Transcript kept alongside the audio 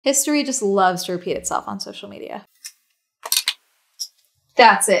History just loves to repeat itself on social media.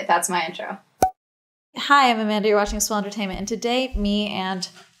 That's it. That's my intro. Hi, I'm Amanda. You're watching Swell Entertainment, and today me and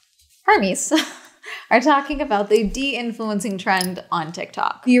Hermes are talking about the de-influencing trend on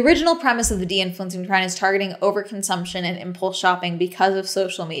TikTok. The original premise of the de-influencing trend is targeting overconsumption and impulse shopping because of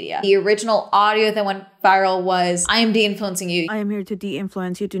social media. The original audio that went viral was, I am de-influencing you. I am here to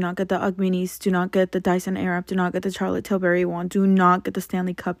de-influence you. Do not get the UGG minis. Do not get the Dyson Airwrap. Do not get the Charlotte Tilbury wand. Do not get the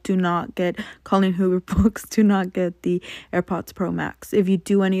Stanley Cup. Do not get Colleen Hoover books. Do not get the AirPods Pro Max. If you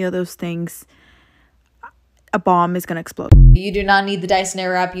do any of those things, a bomb is going to explode. You do not need the Dyson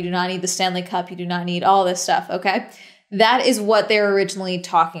Airwrap. You do not need the Stanley Cup. You do not need all this stuff, okay? That is what they're originally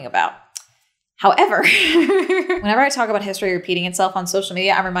talking about. However, whenever I talk about history repeating itself on social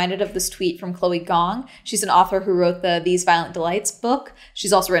media, I'm reminded of this tweet from Chloe Gong. She's an author who wrote the These Violent Delights book.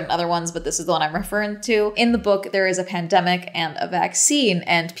 She's also written other ones, but this is the one I'm referring to. In the book, there is a pandemic and a vaccine,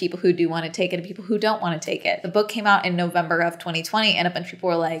 and people who do want to take it and people who don't want to take it. The book came out in November of 2020, and a bunch of people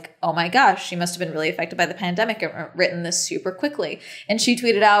were like, oh my gosh, she must have been really affected by the pandemic and written this super quickly. And she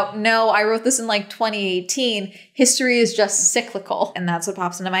tweeted out, no, I wrote this in like 2018. History is just cyclical. And that's what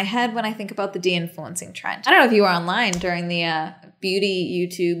pops into my head when I think about the de-influencing trend. I don't know if you were online during the beauty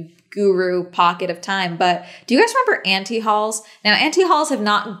YouTube guru pocket of time, but do you guys remember anti-hauls? Now, anti-hauls have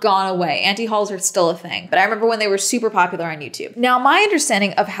not gone away. Anti-hauls are still a thing, but I remember when they were super popular on YouTube. Now, my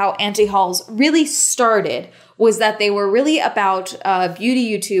understanding of how anti-hauls really started was that they were really about beauty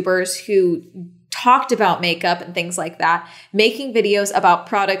YouTubers who talked about makeup and things like that, making videos about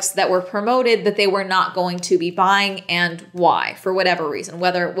products that were promoted that they were not going to be buying and why, for whatever reason.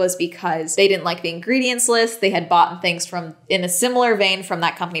 Whether it was because they didn't like the ingredients list, they had bought things from in a similar vein from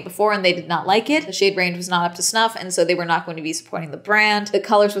that company before and they did not like it. The shade range was not up to snuff, and so they were not going to be supporting the brand. The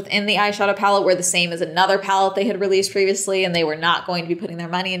colors within the eyeshadow palette were the same as another palette they had released previously, and they were not going to be putting their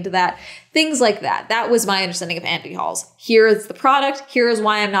money into that. Things like that. That was my understanding of anti-hauls. Here is the product. Here is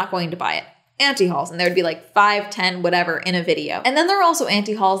why I'm not going to buy it. Anti-hauls, and there would be like 5, 10, whatever in a video. And then there are also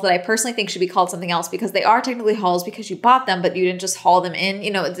anti-hauls that I personally think should be called something else because they are technically hauls because you bought them, but you didn't just haul them in.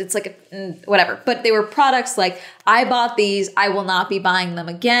 You know, it's like whatever. But they were products like, I bought these, I will not be buying them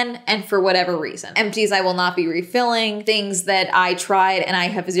again, and for whatever reason. Empties I will not be refilling, things that I tried and I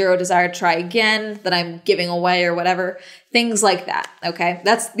have zero desire to try again, that I'm giving away or whatever. Things like that, okay?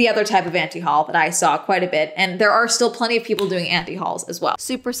 That's the other type of anti-haul that I saw quite a bit, and there are still plenty of people doing anti-hauls as well.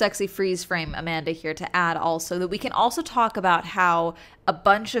 Super sexy freeze frame Amanda here to add also that we can also talk about how a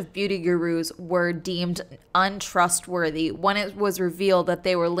bunch of beauty gurus were deemed untrustworthy when it was revealed that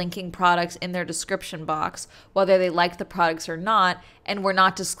they were linking products in their description box, whether they liked the products or not, and were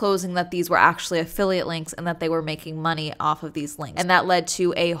not disclosing that these were actually affiliate links and that they were making money off of these links. And that led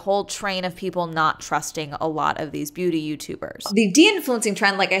to a whole train of people not trusting a lot of these beauty YouTubers. The de-influencing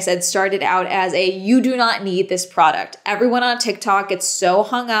trend, like I said, started out as a you do not need this product. Everyone on TikTok gets so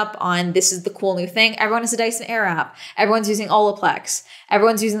hung up on this is the cool new thing. Everyone has a Dyson Airwrap. Everyone's using Olaplex.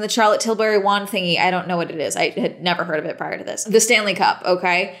 Everyone's using the Charlotte Tilbury wand thingy. I don't know what it is. I had never heard of it prior to this. The Stanley Cup,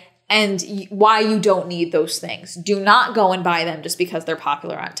 okay? And why you don't need those things. Do not go and buy them just because they're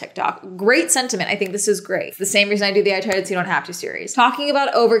popular on TikTok. Great sentiment. I think this is great. It's the same reason I do the I Tried It So You Don't Have To series. Talking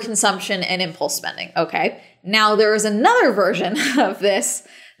about overconsumption and impulse spending, okay? Now there is another version of this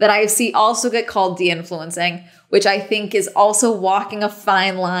that I see also get called de-influencing, which I think is also walking a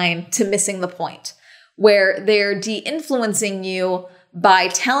fine line to missing the point, where they're de-influencing you by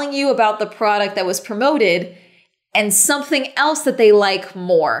telling you about the product that was promoted and something else that they like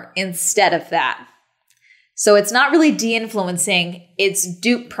more instead of that. So it's not really de-influencing, it's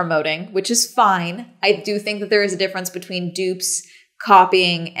dupe promoting, which is fine. I do think that there is a difference between dupes,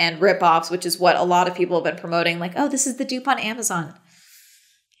 copying, and ripoffs, which is what a lot of people have been promoting. Like, oh, this is the dupe on Amazon.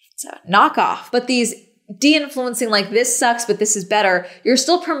 It's a knockoff. But these de-influencing, like this sucks, but this is better, you're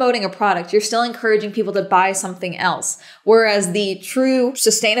still promoting a product. You're still encouraging people to buy something else. Whereas the true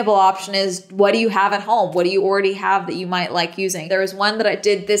sustainable option is, what do you have at home? What do you already have that you might like using? There was one that I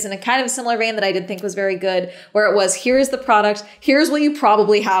did this in a kind of a similar vein that I did think was very good, where it was, here's the product, here's what you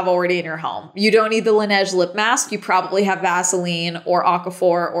probably have already in your home. You don't need the Laneige lip mask. You probably have Vaseline or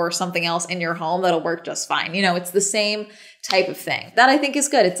Aquaphor or something else in your home that'll work just fine. You know, it's the same type of thing. That I think is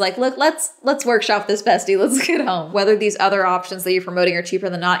good. It's like, look, let's workshop this, bestie. Let's get home. Whether these other options that you're promoting are cheaper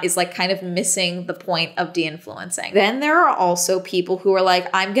than not is like kind of missing the point of de-influencing. Then there are also people who are like,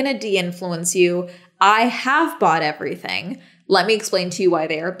 I'm going to de-influence you. I have bought everything. Let me explain to you why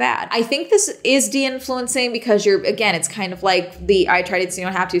they are bad. I think this is de-influencing because again, it's kind of like the I Tried It So You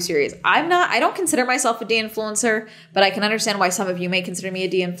Don't Have To series. I don't consider myself a de-influencer, but I can understand why some of you may consider me a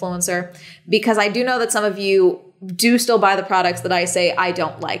de-influencer, because I do know that some of you do still buy the products that I say I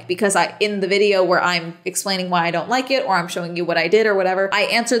don't like, because in the video where I'm explaining why I don't like it, or I'm showing you what I did or whatever, I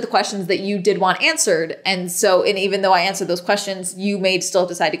answered the questions that you did want answered. And even though I answered those questions, you may still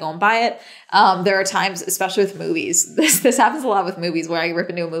decide to go and buy it. There are times, especially with movies, this happens a lot with movies, where I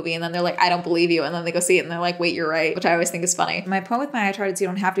rip into a movie and then they're like, I don't believe you. And then they go see it and they're like, wait, you're right, which I always think is funny. My point with my I Tried It So You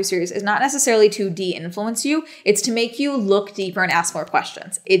Don't Have To series is not necessarily to de-influence you. It's to make you look deeper and ask more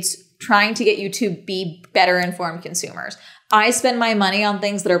questions. It's trying to get you to be better informed consumers. I spend my money on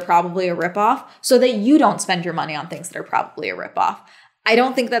things that are probably a ripoff so that you don't spend your money on things that are probably a ripoff. I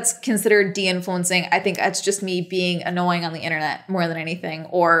don't think that's considered de-influencing. I think that's just me being annoying on the internet more than anything,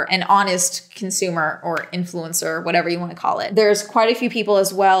 or an honest consumer or influencer, whatever you want to call it. There's quite a few people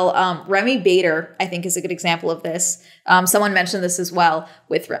as well. Remy Bader, I think, is a good example of this. Someone mentioned this as well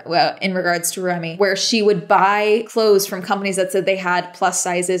in regards to Remy, where she would buy clothes from companies that said they had plus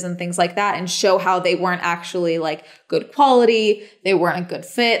sizes and things like that, and show how they weren't actually like good quality, they weren't a good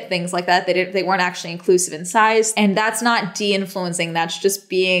fit, things like that. They weren't actually inclusive in size. And that's not de-influencing. That's just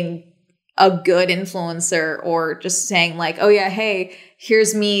being a good influencer, or just saying like, oh yeah, hey,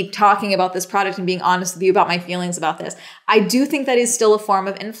 here's me talking about this product and being honest with you about my feelings about this. I do think that is still a form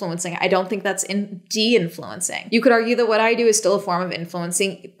of influencing. I don't think that's de-influencing. You could argue that what I do is still a form of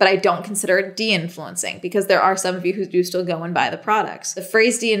influencing, but I don't consider it de-influencing, because there are some of you who do still go and buy the products. The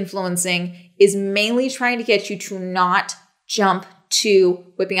phrase de-influencing is mainly trying to get you to not jump to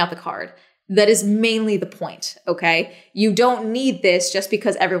whipping out the card. That is mainly the point, okay? You don't need this just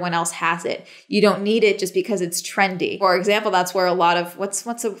because everyone else has it. You don't need it just because it's trendy. For example, that's where a lot of, what's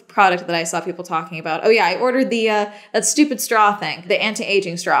a product that I saw people talking about? Oh yeah, I ordered that stupid straw thing, the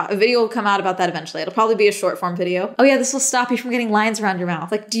anti-aging straw. A video will come out about that eventually. It'll probably be a short form video. Oh yeah, this will stop you from getting lines around your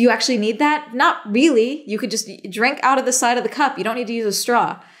mouth. Like, do you actually need that? Not really. You could just drink out of the side of the cup. You don't need to use a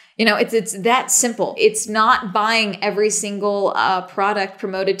straw. You know, it's that simple. It's not buying every single product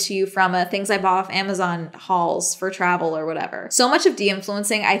promoted to you from things I bought off Amazon hauls for travel or whatever. So much of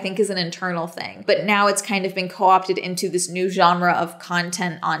de-influencing, I think, is an internal thing. But now it's kind of been co-opted into this new genre of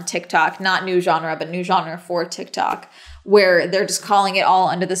content on TikTok. Not new genre, but new genre for TikTok, where they're just calling it all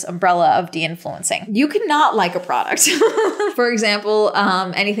under this umbrella of de-influencing. You cannot like a product. For example,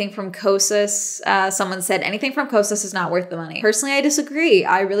 anything from Kosas. Someone said anything from Kosas is not worth the money. Personally, I disagree.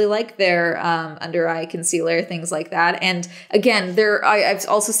 I really like their under eye concealer, things like that. And again, I've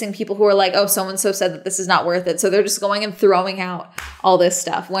also seen people who are like, oh, so-and-so said that this is not worth it. So they're just going and throwing out all this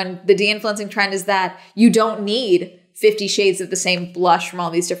stuff, when the de-influencing trend is that you don't need 50 shades of the same blush from all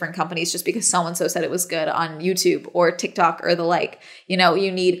these different companies just because so-and-so said it was good on YouTube or TikTok or the like. You know,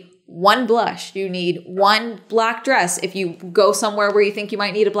 you need one blush. You need one black dress if you go somewhere where you think you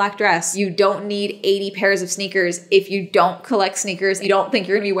might need a black dress. You don't need 80 pairs of sneakers if you don't collect sneakers. You don't think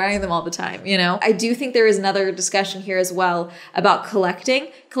you're going to be wearing them all the time, you know? I do think there is another discussion here as well about collecting.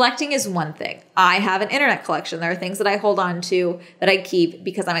 Collecting is one thing. I have an internet collection. There are things that I hold on to that I keep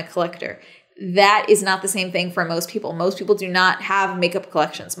because I'm a collector. That is not the same thing for most people. Most people do not have makeup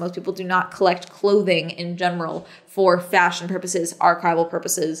collections. Most people do not collect clothing in general for fashion purposes, archival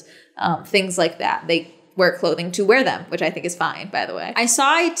purposes, things like that. They wear clothing to wear them, which I think is fine, by the way. I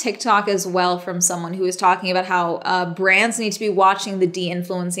saw a TikTok as well from someone who was talking about how brands need to be watching the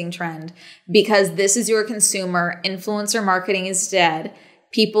de-influencing trend, because this is your consumer. Influencer marketing is dead.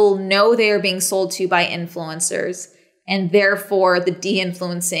 People know they are being sold to by influencers. And therefore, the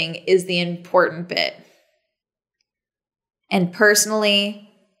de-influencing is the important bit. And personally,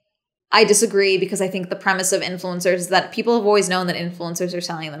 I disagree, because I think the premise of influencers is that people have always known that influencers are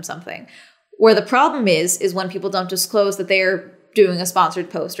selling them something. Where the problem is when people don't disclose that they are doing a sponsored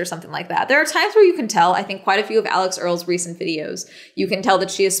post or something like that. There are times where you can tell. I think quite a few of Alex Earle's recent videos, you can tell that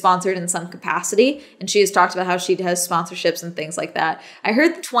she is sponsored in some capacity, and she has talked about how she has sponsorships and things like that. I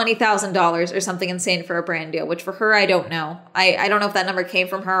heard $20,000 or something insane for a brand deal, which for her, I don't know. I don't know if that number came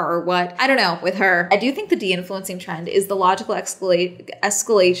from her or what. I don't know with her. I do think the de-influencing trend is the logical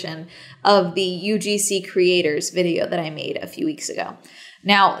escalation of the UGC creators video that I made a few weeks ago.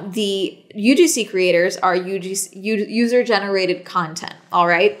 Now, the UGC creators are user-generated content, all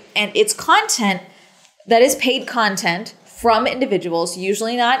right? And it's content that is paid content from individuals,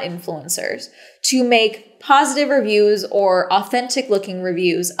 usually not influencers, to make positive reviews or authentic-looking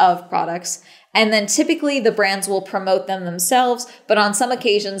reviews of products. And then typically the brands will promote them themselves, but on some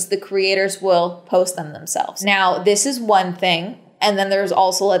occasions, the creators will post them themselves. Now, this is one thing. And then there's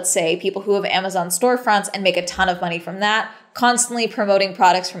also, let's say, people who have Amazon storefronts and make a ton of money from that, constantly promoting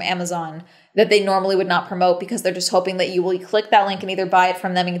products from Amazon that they normally would not promote because they're just hoping that you will click that link and either buy it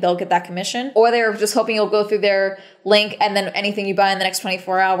from them and they'll get that commission, or they're just hoping you'll go through their link and then anything you buy in the next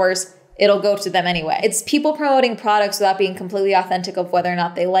 24 hours it'll go to them anyway. It's people promoting products without being completely authentic of whether or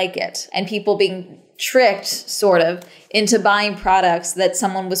not they like it, and people being tricked, sort of, into buying products that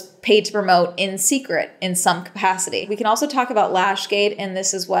someone was paid to promote in secret in some capacity. We can also talk about Lashgate in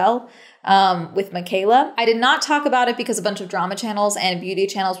this as well. With Michaela. I did not talk about it because a bunch of drama channels and beauty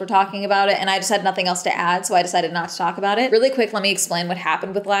channels were talking about it, and I just had nothing else to add, so I decided not to talk about it. Really quick, let me explain what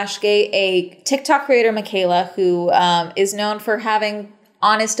happened with Lashgate. A TikTok creator, Michaela, who is known for having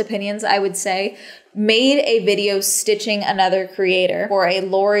honest opinions, I would say, made a video stitching another creator for a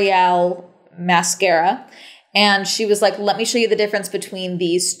L'Oreal mascara, and she was like, let me show you the difference between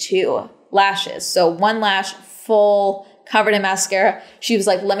these two lashes. So one lash full covered in mascara. She was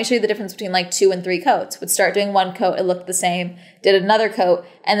like, let me show you the difference between like 2 and 3 coats. Would start doing one coat, it looked the same, did another coat,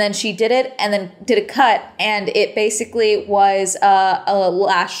 and then she did it and then did a cut, and it basically was a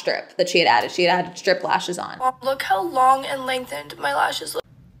lash strip that she had added. She had added strip lashes on. Look how long and lengthened my lashes look.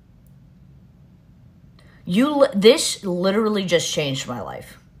 This literally just changed my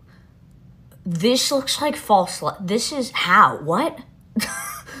life. This looks like false. This is how? What?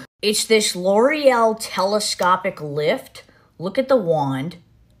 It's this L'Oreal telescopic lift. Look at the wand.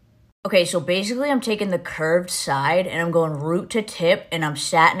 Okay, so basically I'm taking the curved side and I'm going root to tip and I'm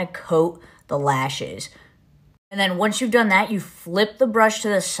starting to coat the lashes. And then once you've done that, you flip the brush to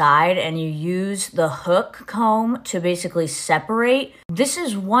the side and you use the hook comb to basically separate. This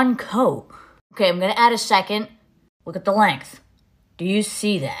is one coat. Okay, I'm gonna add a second. Look at the length. Do you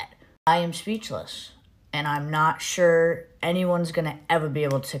see that? I am speechless. And I'm not sure anyone's gonna ever be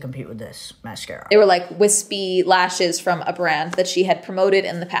able to compete with this mascara. They were like wispy lashes from a brand that she had promoted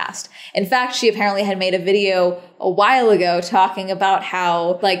in the past. In fact, she apparently had made a video a while ago talking about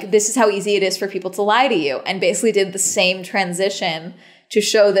how, like, this is how easy it is for people to lie to you, and basically did the same transition to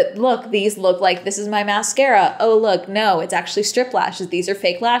show that, look, these look like this is my mascara. Oh, look, no, it's actually strip lashes. These are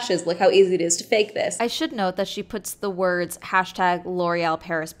fake lashes. Look how easy it is to fake this. I should note that she puts the words hashtag L'Oreal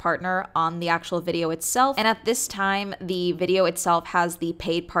Paris partner on the actual video itself. And at this time, the video itself has the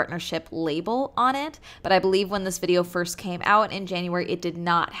paid partnership label on it. But I believe when this video first came out in January, it did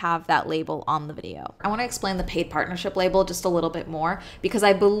not have that label on the video. I want to explain the paid partnership label just a little bit more because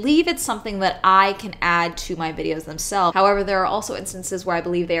I believe it's something that I can add to my videos themselves. However, there are also instances where I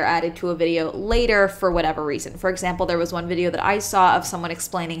believe they are added to a video later for whatever reason. For example, there was one video that I saw of someone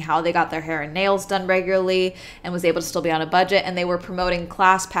explaining how they got their hair and nails done regularly and was able to still be on a budget, and they were promoting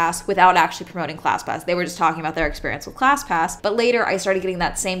ClassPass without actually promoting ClassPass. They were just talking about their experience with ClassPass. But later I started getting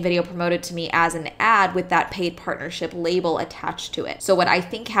that same video promoted to me as an ad with that paid partnership label attached to it. So what I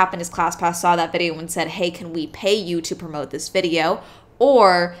think happened is ClassPass saw that video and said, hey, can we pay you to promote this video?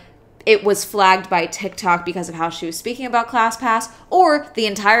 Or it was flagged by TikTok because of how she was speaking about ClassPass, or the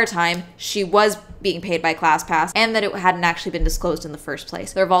entire time she was being paid by ClassPass and that it hadn't actually been disclosed in the first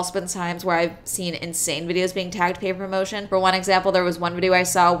place. There have also been times where I've seen insane videos being tagged paid promotion. For one example, there was one video I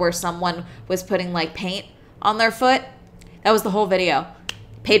saw where someone was putting like paint on their foot. That was the whole video.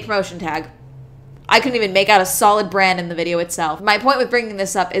 Paid promotion tag. I couldn't even make out a solid brand in the video itself. My point with bringing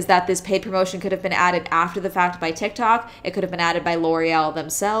this up is that this paid promotion could have been added after the fact by TikTok. It could have been added by L'Oreal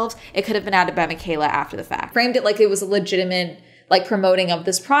themselves. It could have been added by Michaela after the fact. Framed it like it was a legitimate like promoting of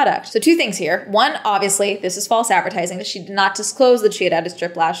this product. So 2 things here. One, obviously, this is false advertising that she did not disclose that she had added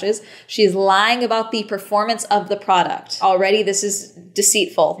strip lashes. She's lying about the performance of the product. Already, this is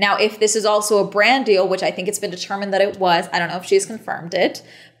deceitful. Now, if this is also a brand deal, which I think it's been determined that it was, I don't know if she's confirmed it,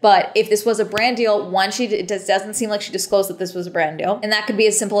 but if this was a brand deal, one, it doesn't seem like she disclosed that this was a brand deal. And that could be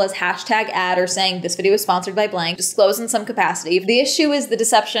as simple as hashtag ad or saying this video is sponsored by blank, disclose in some capacity. The issue is the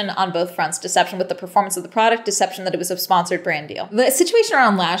deception on both fronts. Deception with the performance of the product, deception that it was a sponsored brand deal. The situation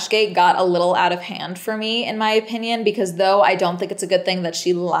around Lashgate got a little out of hand for me, in my opinion, because though I don't think it's a good thing that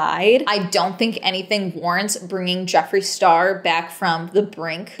she lied, I don't think anything warrants bringing Jeffree Star back from the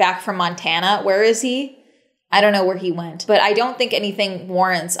brink, back from Montana. Where is he? I don't know where he went, but I don't think anything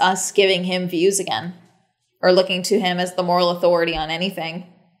warrants us giving him views again or looking to him as the moral authority on anything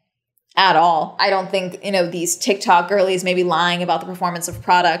at all. I don't think, these TikTok girlies maybe lying about the performance of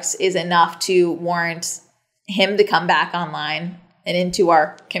products is enough to warrant him to come back online and into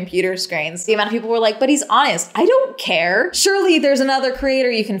our computer screens. The amount of people were like, but he's honest. I don't care. Surely there's another creator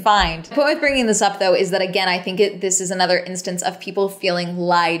you can find. The point with bringing this up, though, is that, again, I think this is another instance of people feeling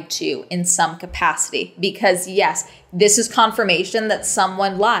lied to in some capacity. Because, yes, this is confirmation that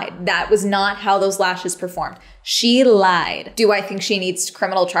someone lied. That was not how those lashes performed. She lied. Do I think she needs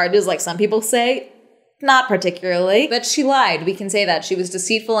criminal charges like some people say? Not particularly, but she lied. We can say that. She was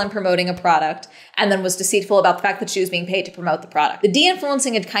deceitful in promoting a product and then was deceitful about the fact that she was being paid to promote the product. The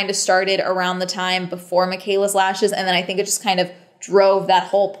de-influencing had kind of started around the time before Michaela's lashes, and then I think it just kind of drove that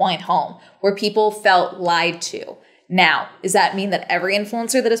whole point home, where people felt lied to. Now, does that mean that every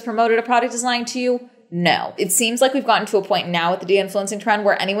influencer that has promoted a product is lying to you? No. It seems like we've gotten to a point now with the de-influencing trend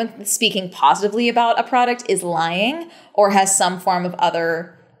where anyone speaking positively about a product is lying or has some form of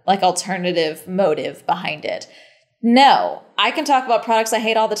other like alternative motive behind it. No, I can talk about products I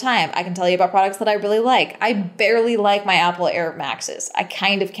hate all the time. I can tell you about products that I really like. I barely like my Apple Air Maxes. I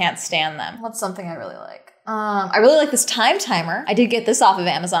kind of can't stand them. What's something I really like? I really like this time timer. I did get this off of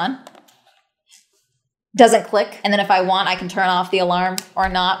Amazon. Doesn't click. And then if I want, I can turn off the alarm or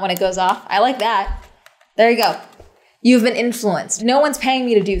not when it goes off. I like that. There you go. You've been influenced. No one's paying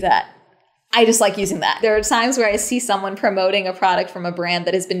me to do that. I just like using that. There are times where I see someone promoting a product from a brand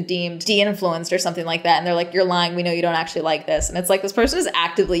that has been deemed de-influenced or something like that. And they're like, you're lying. We know you don't actually like this. And it's like, this person is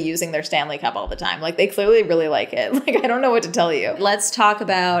actively using their Stanley Cup all the time. Like they clearly really like it. Like, I don't know what to tell you. Let's talk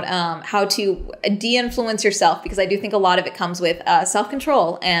about how to de-influence yourself, because I do think a lot of it comes with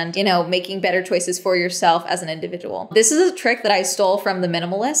self-control and, you know, making better choices for yourself as an individual. This is a trick that I stole from the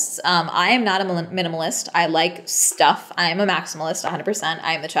minimalists. I am not a minimalist. I like stuff. I am a maximalist, 100%.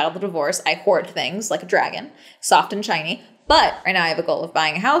 I am the child of divorce. I hoard things like a dragon, soft and shiny. But right now I have a goal of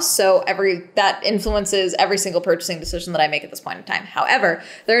buying a house, so that influences every single purchasing decision that I make at this point in time. However,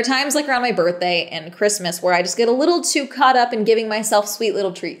 there are times like around my birthday and Christmas where I just get a little too caught up in giving myself sweet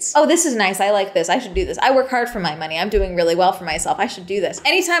little treats. Oh, this is nice. I like this. I should do this. I work hard for my money. I'm doing really well for myself. I should do this.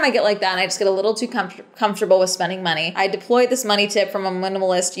 Anytime I get like that and I just get a little too comfortable with spending money, I deployed this money tip from a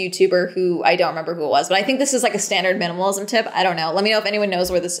minimalist YouTuber who I don't remember who it was, but I think this is like a standard minimalism tip. I don't know. Let me know if anyone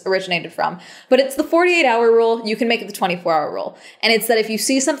knows where this originated from. But it's the 48-hour rule. You can make it the 24-hour rule. And it's that if you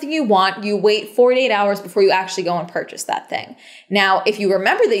see something you want, you wait 48 hours before you actually go and purchase that thing. Now, if you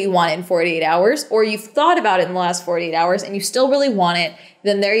remember that you want it in 48 hours, or you've thought about it in the last 48 hours and you still really want it,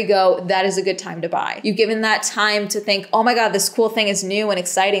 then there you go. That is a good time to buy. You've given that time to think, oh my God, this cool thing is new and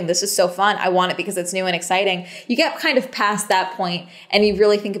exciting. This is so fun. I want it because it's new and exciting. You get kind of past that point and you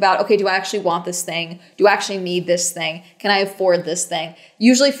really think about, okay, do I actually want this thing? Do I actually need this thing? Can I afford this thing?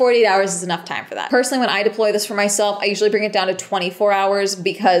 Usually 48 hours is enough time for that. Personally, when I deploy this for myself, I usually bring it down to 24 hours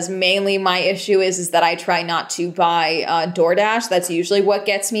because mainly my issue is that I try not to buy DoorDash. That's usually what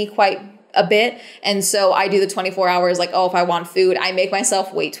gets me quite a bit. And so I do the 24 hours, like, oh, if I want food, I make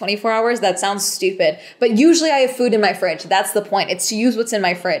myself wait 24 hours. That sounds stupid, but usually I have food in my fridge. That's the point. It's to use what's in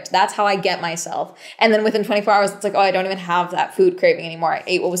my fridge. That's how I get myself. And then within 24 hours, it's like, oh, I don't even have that food craving anymore. I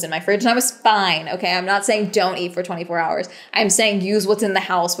ate what was in my fridge and I was fine. Okay. I'm not saying don't eat for 24 hours. I'm saying use what's in the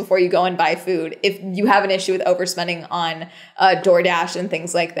house before you go and buy food. If you have an issue with overspending on DoorDash and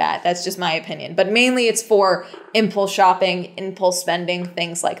things like that, that's just my opinion. But mainly it's for impulse shopping, impulse spending,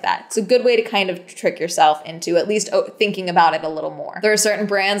 things like that. It's a good way to kind of trick yourself into at least thinking about it a little more. There are certain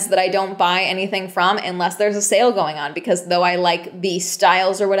brands that I don't buy anything from unless there's a sale going on, because though I like the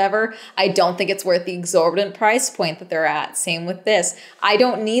styles or whatever, I don't think it's worth the exorbitant price point that they're at. Same with this. I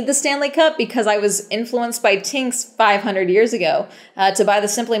don't need the Stanley Cup because I was influenced by Tinks 500 years ago to buy the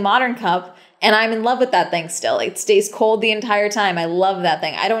Simply Modern Cup. And I'm in love with that thing still. It stays cold the entire time. I love that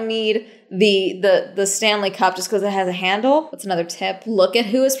thing. I don't need the Stanley Cup just because it has a handle. What's another tip? Look at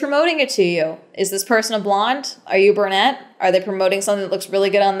who is promoting it to you. Is this person a blonde? Are you a brunette? Are they promoting something that looks really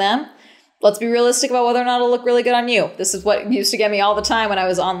good on them? Let's be realistic about whether or not it'll look really good on you. This is what used to get me all the time when I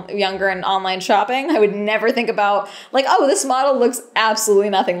was younger and online shopping. I would never think about like, oh, this model looks absolutely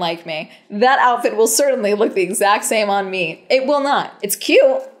nothing like me. That outfit will certainly look the exact same on me. It will not. It's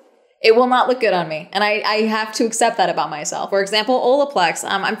cute. It will not look good on me. And I have to accept that about myself. For example, Olaplex.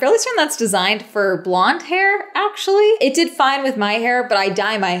 I'm fairly certain that's designed for blonde hair, actually. It did fine with my hair, but I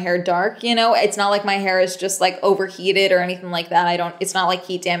dye my hair dark, you know? It's not like my hair is just like overheated or anything like that. It's not like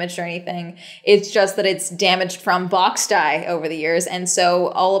heat damaged or anything. It's just that it's damaged from box dye over the years. And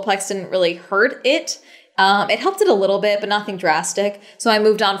so Olaplex didn't really hurt it. It helped it a little bit, but nothing drastic. So I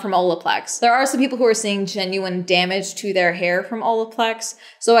moved on from Olaplex. There are some people who are seeing genuine damage to their hair from Olaplex.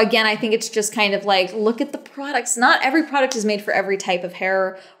 So again, I think it's just kind of like, look at the products. Not every product is made for every type of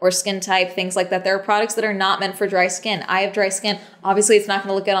hair or skin type, things like that. There are products that are not meant for dry skin. I have dry skin. Obviously, it's not going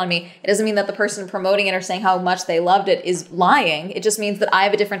to look good on me. It doesn't mean that the person promoting it or saying how much they loved it is lying. It just means that I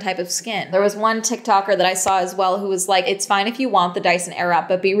have a different type of skin. There was one TikToker that I saw as well who was like, it's fine if you want the Dyson Airwrap,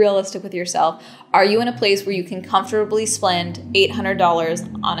 but be realistic with yourself. Are you in a place where you can comfortably spend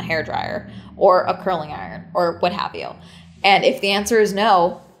 $800 on a hairdryer or a curling iron or what have you? And if the answer is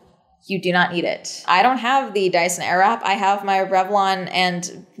no, you do not need it. I don't have the Dyson Airwrap. I have my Revlon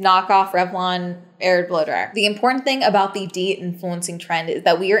and knockoff Revlon air blow dryer. The important thing about the de-influencing trend is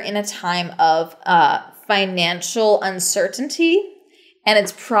that we are in a time of financial uncertainty. and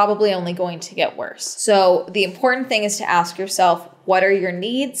it's probably only going to get worse. So the important thing is to ask yourself, what are your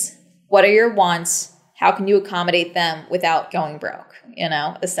needs? What are your wants? How can you accommodate them without going broke,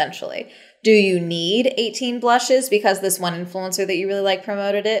 essentially? Do you need 18 blushes because this one influencer that you really like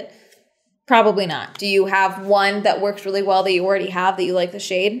promoted it? Probably not. Do you have one that works really well that you already have, that you like the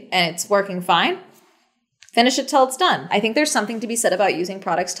shade, and it's working fine? Finish it till it's done. I think there's something to be said about using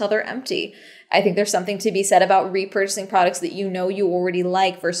products till they're empty. I think there's something to be said about repurchasing products that you already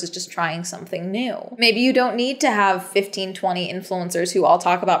like versus just trying something new. Maybe you don't need to have 15, 20 influencers who all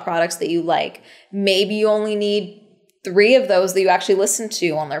talk about products that you like. Maybe you only need 3 of those that you actually listen to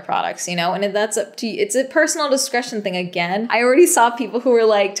on their products, and that's up to you. It's a personal discretion thing again. I already saw people who were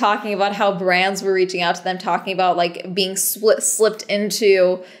like talking about how brands were reaching out to them, talking about like being slipped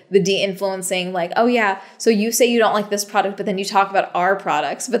into the de-influencing, like, oh yeah, so you say you don't like this product, but then you talk about our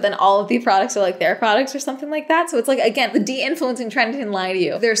products, but then all of the products are like their products or something like that. So it's like, again, the de-influencing trend didn't lie to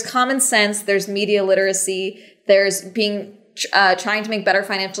you. There's common sense, there's media literacy, there's being trying to make better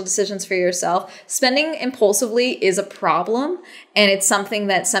financial decisions for yourself. Spending impulsively is a problem, and it's something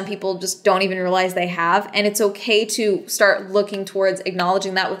that some people just don't even realize they have. And it's okay to start looking towards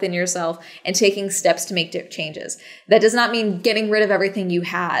acknowledging that within yourself and taking steps to make changes. That does not mean getting rid of everything you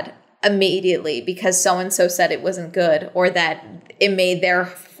had immediately because so-and-so said it wasn't good or that it made their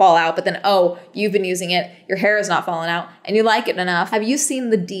fall out, but then, oh, you've been using it, your hair is not falling out, and you like it enough. Have you seen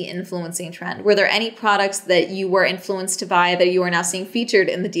the de-influencing trend? Were there any products that you were influenced to buy that you are now seeing featured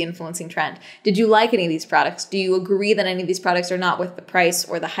in the de-influencing trend? Did you like any of these products? Do you agree that any of these products are not worth the price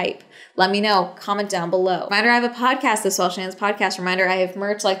or the hype? Let me know. Comment down below. Reminder, I have a podcast, the Swell podcast. Reminder, I have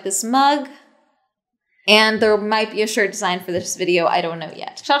merch like this mug. And there might be a shirt design for this video. I don't know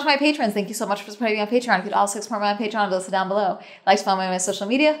yet. Shout out to my patrons. Thank you so much for supporting me on Patreon. If you'd also support me on Patreon, I'll list it down below. Like to follow me on my social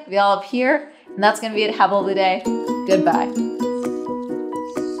media. I'll be all up here. And that's going to be it. Have a lovely day. Goodbye.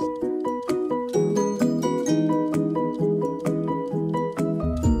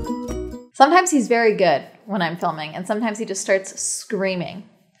 Sometimes he's very good when I'm filming, and sometimes he just starts screaming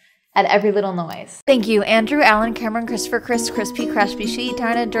at every little noise. Thank you, Andrew, Alan, Cameron, Christopher, Chris, Crispy, Crashby, She,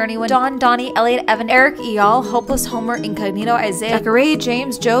 Dinah, Derny, Dawn, Donnie, Elliot, Evan, Eric, Eyal, Hopeless, Homer, Incognito, Isaiah, Zachary,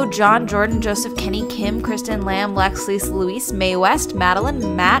 James, Joe, John, Jordan, Joseph, Kenny, Kim, Kristen, Lamb, Lex, Lisa, Luis, Mae West,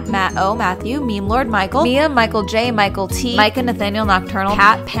 Madeline, Matt, Matt O, Matthew, Meme Lord, Michael, Mia, Michael J, Michael T, Micah, Nathaniel, Nocturnal,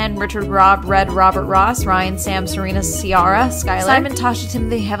 Pat, Penn, Richard, Rob, Red, Robert, Ross, Ryan, Sam, Serena, Ciara, Skylar, Simon, Tasha,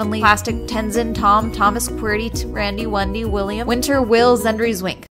 Timothy, Heavenly, Plastic, Tenzin, Tom, Thomas, Qwerty, Randy, Wendy, William, Winter, Will, Zendry, Zwink.